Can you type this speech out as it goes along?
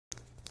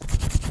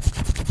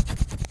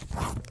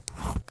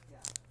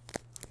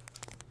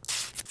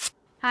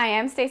Hi,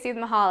 I'm Stacey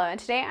with Mahalo, and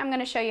today I'm going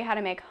to show you how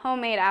to make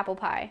homemade apple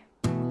pie.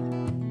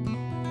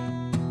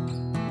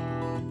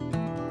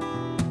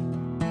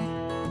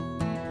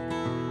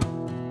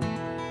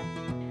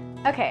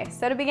 Okay,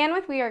 so to begin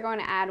with, we are going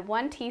to add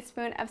 1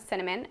 teaspoon of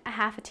cinnamon, a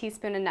half a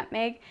teaspoon of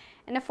nutmeg,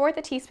 and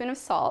 1/4 teaspoon of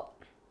salt.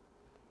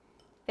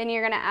 Then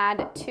you're going to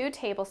add 2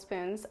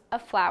 tablespoons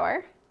of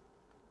flour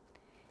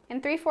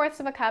and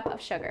 3/4 cup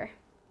of sugar.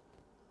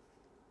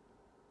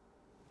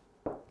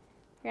 You're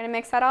going to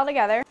mix that all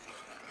together.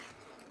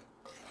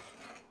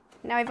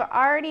 Now we've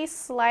already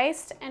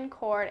sliced and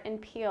cored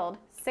and peeled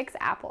 6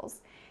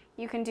 apples.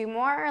 You can do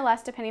more or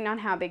less depending on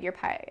how big your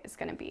pie is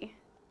going to be.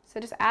 So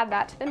just add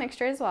that to the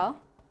mixture as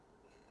well.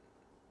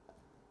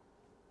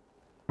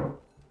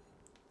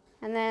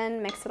 And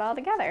then mix it all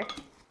together.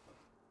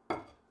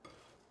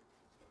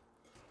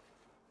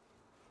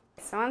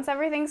 So once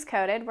everything's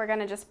coated, we're going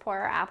to just pour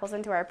our apples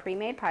into our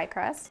pre-made pie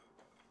crust.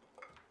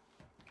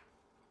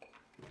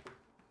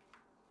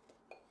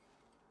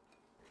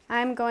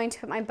 I'm going to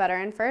put my butter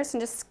in first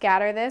and just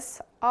scatter this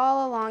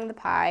all along the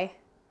pie.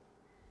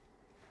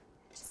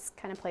 Just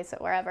kind of place it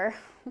wherever.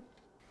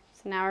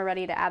 So now we're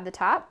ready to add the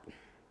top.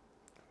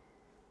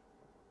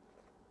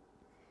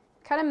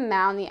 Kind of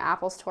mound the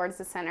apples towards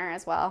the center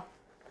as well.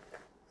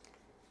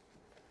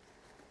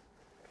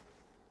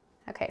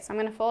 Okay, so I'm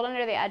going to fold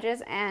under the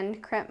edges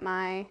and crimp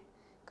my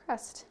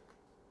crust.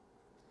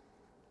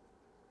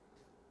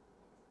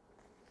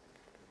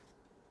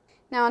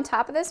 Now on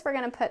top of this, we're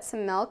going to put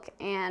some milk,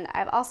 and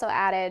I've also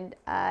added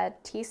a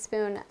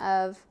teaspoon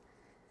of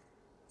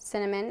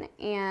cinnamon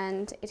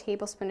and a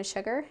tablespoon of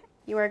sugar.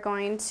 You are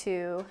going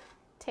to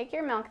take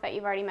your milk that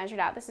you've already measured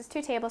out. This is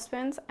 2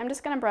 tablespoons. I'm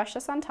just going to brush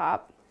this on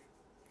top.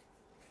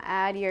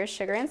 Add your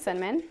sugar and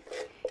cinnamon.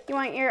 You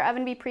want your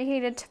oven to be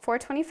preheated to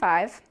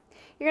 425.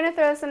 You're going to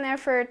throw this in there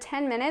for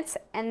 10 minutes,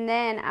 and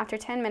then after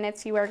 10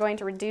 minutes, you are going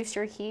to reduce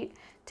your heat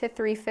to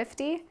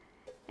 350.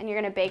 And you're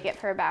going to bake it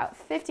for about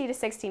 50 to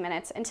 60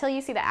 minutes until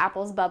you see the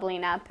apples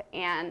bubbling up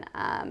and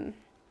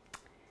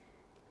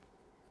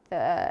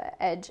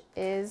the edge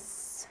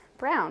is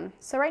brown.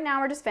 So right now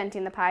we're just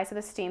venting the pie so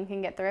the steam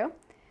can get through.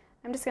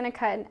 I'm just going to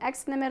cut an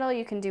X in the middle.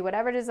 You can do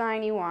whatever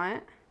design you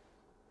want.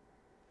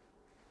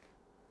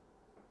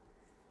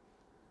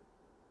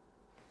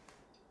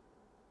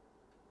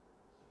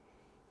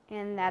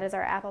 And that is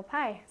our apple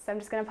pie. So I'm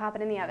just going to pop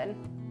it in the oven.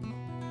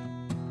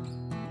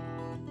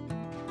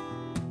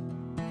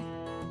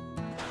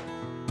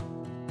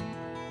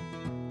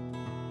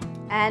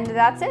 And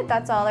that's it.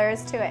 That's all there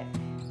is to it.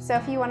 So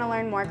if you want to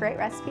learn more great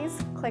recipes,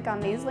 click on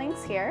these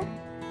links here.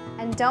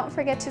 And don't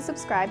forget to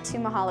subscribe to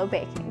Mahalo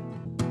Baking.